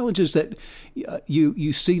now. Challenges that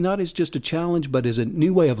you see not as just a challenge, but as a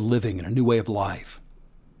new way of living and a new way of life.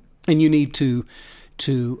 And you need to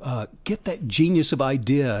get that genius of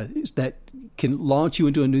idea that can launch you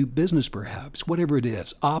into a new business, perhaps, whatever it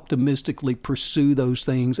is. Optimistically pursue those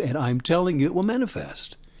things, and I'm telling you, it will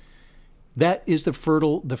manifest. That is the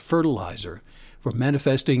fertilizer for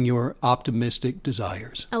manifesting your optimistic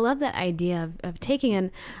desires. I love that idea of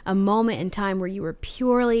taking a moment in time where you were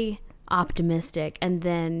purely optimistic and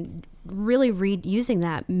then really using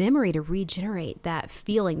that memory to regenerate that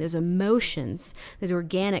feeling, those emotions, those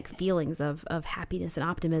organic feelings of happiness and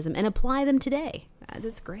optimism, and apply them today.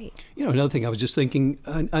 That's great. Another thing I was just thinking,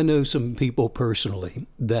 I know some people personally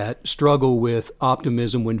that struggle with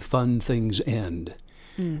optimism when fun things end.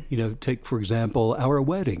 Take, for example, our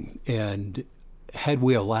wedding. And had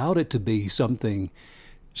we allowed it to be something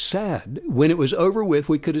sad, when it was over with,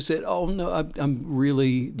 we could have said, oh, no, I'm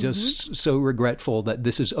really just so regretful that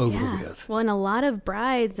this is over with. Well, and a lot of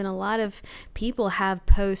brides and a lot of people have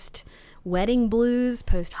post-wedding blues,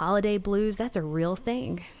 post-holiday blues. That's a real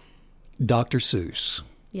thing. Dr. Seuss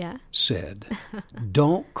said,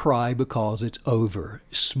 don't cry because it's over.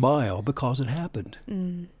 Smile because it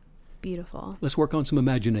happened. Beautiful. Let's work on some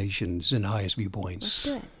imaginations and highest viewpoints.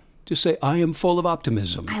 Let's do it. Just say, I am full of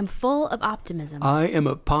optimism. I am full of optimism. I am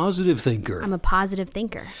a positive thinker. I'm a positive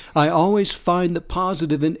thinker. I always find the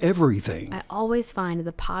positive in everything. I always find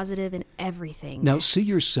the positive in everything. Now see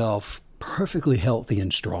yourself perfectly healthy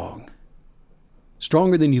and strong.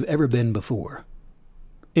 Stronger than you've ever been before.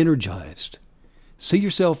 Energized. See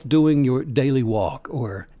yourself doing your daily walk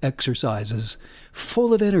or exercises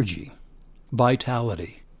full of energy,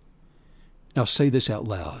 vitality. Now say this out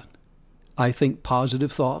loud. I think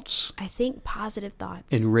positive thoughts. I think positive thoughts.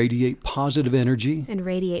 And radiate positive energy. And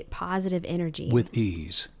radiate positive energy. With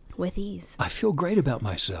ease. With ease. I feel great about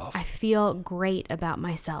myself. I feel great about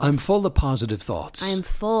myself. I'm full of positive thoughts. I am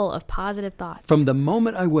full of positive thoughts. From the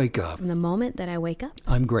moment I wake up. From the moment that I wake up.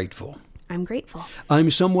 I'm grateful. I'm grateful. I'm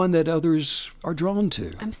someone that others are drawn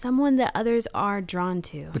to. I'm someone that others are drawn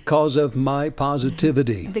to. Because of my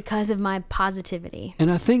positivity. Because of my positivity. And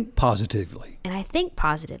I think positively. And I think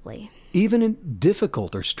positively. Even in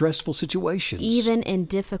difficult or stressful situations. Even in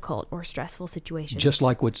difficult or stressful situations. Just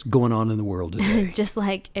like what's going on in the world today. Just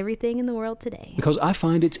like everything in the world today. Because I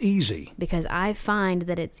find it's easy. Because I find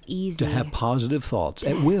that it's easy. To have positive thoughts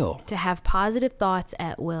at will. To have positive thoughts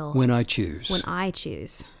at will. When I choose. When I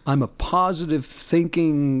choose. I'm a positive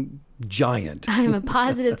thinking giant. I'm a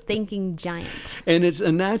positive thinking giant. And it's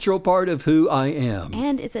a natural part of who I am.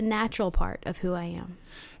 And it's a natural part of who I am.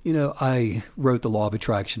 I wrote the Law of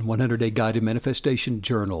Attraction 100-Day Guided Manifestation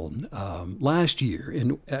Journal last year.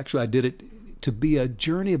 And actually, I did it to be a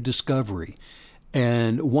journey of discovery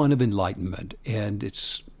and one of enlightenment. And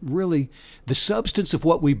it's really the substance of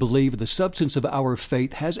what we believe, the substance of our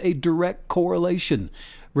faith has a direct correlation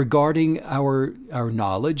regarding our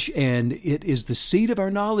knowledge. And it is the seed of our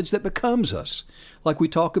knowledge that becomes us, like we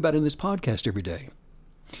talk about in this podcast every day.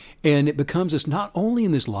 And it becomes us not only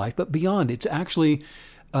in this life, but beyond. It's actually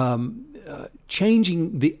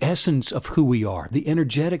changing the essence of who we are, the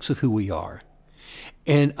energetics of who we are.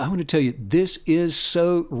 And I want to tell you, this is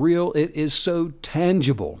so real, it is so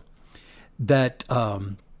tangible that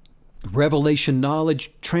revelation knowledge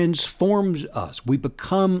transforms us. We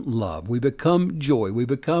become love, we become joy, we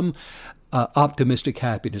become optimistic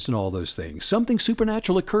happiness and all those things. Something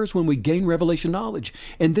supernatural occurs when we gain revelation knowledge.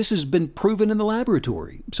 And this has been proven in the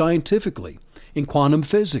laboratory, scientifically, in quantum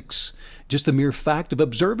physics. Just the mere fact of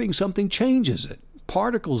observing something changes it.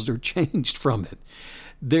 Particles are changed from it.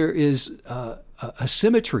 There is a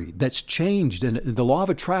symmetry that's changed, and the law of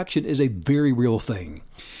attraction is a very real thing.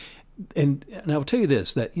 And I'll tell you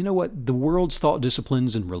this, that the world's thought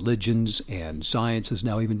disciplines and religions and science has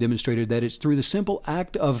now even demonstrated that it's through the simple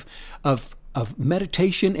act of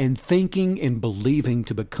meditation and thinking and believing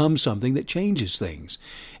to become something that changes things.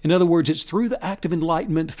 In other words, it's through the act of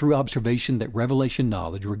enlightenment, through observation, that revelation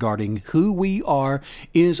knowledge regarding who we are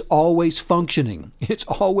is always functioning. It's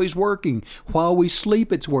always working. While we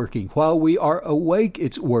sleep, it's working. While we are awake,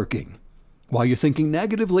 it's working. While you're thinking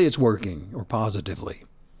negatively, it's working, or positively.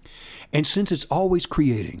 And since it's always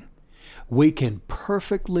creating, we can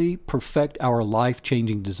perfectly perfect our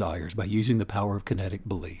life-changing desires by using the power of kinetic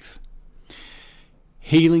belief.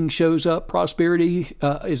 Healing shows up, prosperity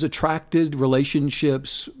is attracted,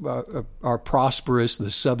 relationships are prosperous, the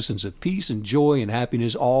substance of peace and joy and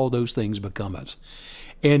happiness, all those things become us.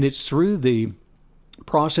 And it's through the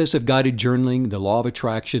process of guided journaling, the law of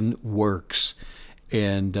attraction works.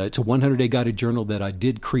 And it's a 100-day guided journal that I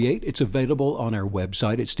did create. It's available on our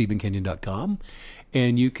website at stephenkenyon.com.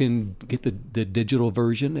 And you can get the digital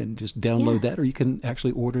version and just download that, or you can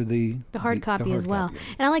actually order the hard copy as well.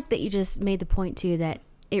 And I like that you just made the point, too, that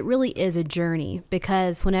it really is a journey,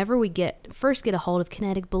 because whenever we first get a hold of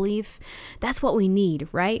kinetic belief, that's what we need,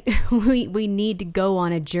 right? We need to go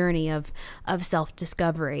on a journey of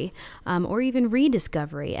self-discovery, or even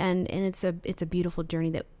rediscovery. And it's a beautiful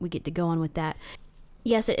journey that we get to go on with that.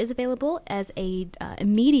 Yes, it is available as a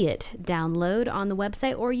immediate download on the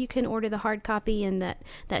website, or you can order the hard copy, and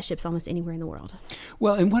that ships almost anywhere in the world.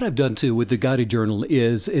 Well, and what I've done too with the guided journal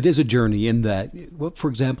is it is a journey in that, well, for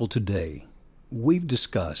example, today we've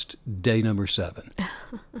discussed day number 7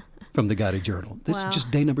 from the guided journal. This is just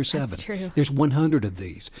day number 7. That's true. There's 100 of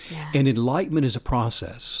these, and enlightenment is a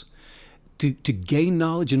process. To gain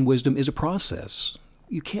knowledge and wisdom is a process.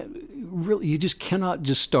 You just cannot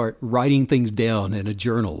just start writing things down in a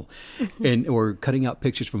journal or cutting out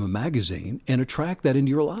pictures from a magazine and attract that into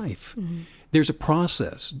your life. Mm-hmm. There's a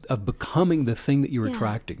process of becoming the thing that you're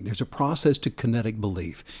attracting. There's a process to kinetic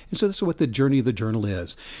belief. And so this is what the journey of the journal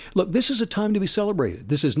is. Look, this is a time to be celebrated.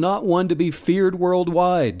 This is not one to be feared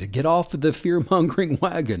worldwide, to get off of the fear-mongering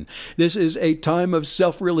wagon. This is a time of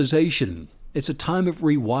self-realization. It's a time of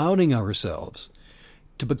rewilding ourselves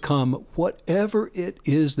to become whatever it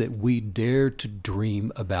is that we dare to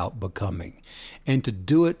dream about becoming, and to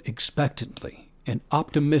do it expectantly and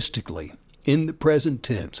optimistically in the present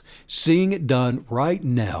tense, seeing it done right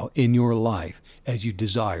now in your life as you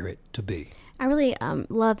desire it to be. I really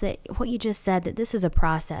love that what you just said, that this is a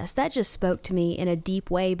process. That just spoke to me in a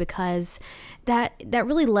deep way, because that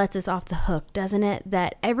really lets us off the hook, doesn't it?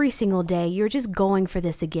 That every single day you're just going for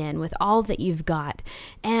this again with all that you've got.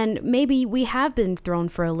 And maybe we have been thrown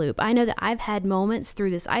for a loop. I know that I've had moments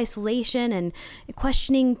through this isolation and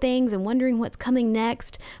questioning things and wondering what's coming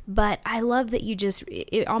next. But I love that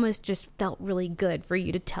it almost just felt really good for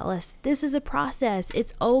you to tell us this is a process.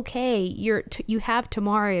 It's okay. You have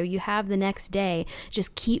tomorrow. You have the next day.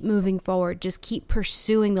 Just keep moving forward. Just keep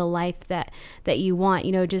pursuing the life that you want.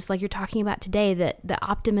 Just like you're talking about today, that the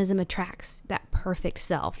optimism attracts that perfect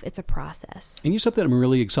self. It's a process. And something I'm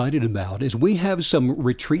really excited about is we have some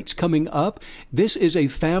retreats coming up. This is a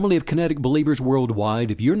family of kinetic believers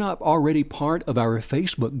worldwide. If you're not already part of our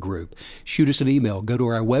Facebook group, shoot us an email. Go to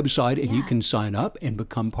our website and you can sign up and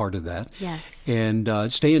become part of that. Yes. And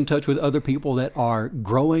stay in touch with other people that are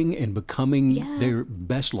growing and becoming their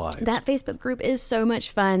best lives. That Facebook group is so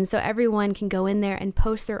much fun. So everyone can go in there and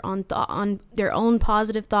post their own their own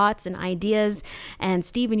positive thoughts and ideas. And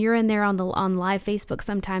Stephen, you're in there on live Facebook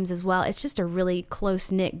sometimes as well. It's just a really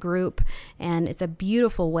close-knit group, and it's a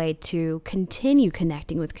beautiful way to continue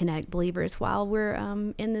connecting with kinetic believers while we're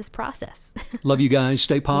in this process. Love you guys.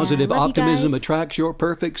 Stay positive. Optimism attracts your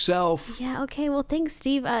perfect self. Yeah. Okay. Well, thanks,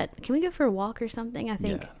 Steve. Can we go for a walk or something? I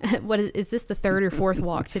think. Yeah. What is this, the 3rd or 4th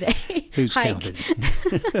walk today? Who's counted?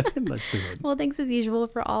 Let's do it. Well, thanks as usual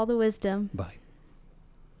for all the wisdom. Bye.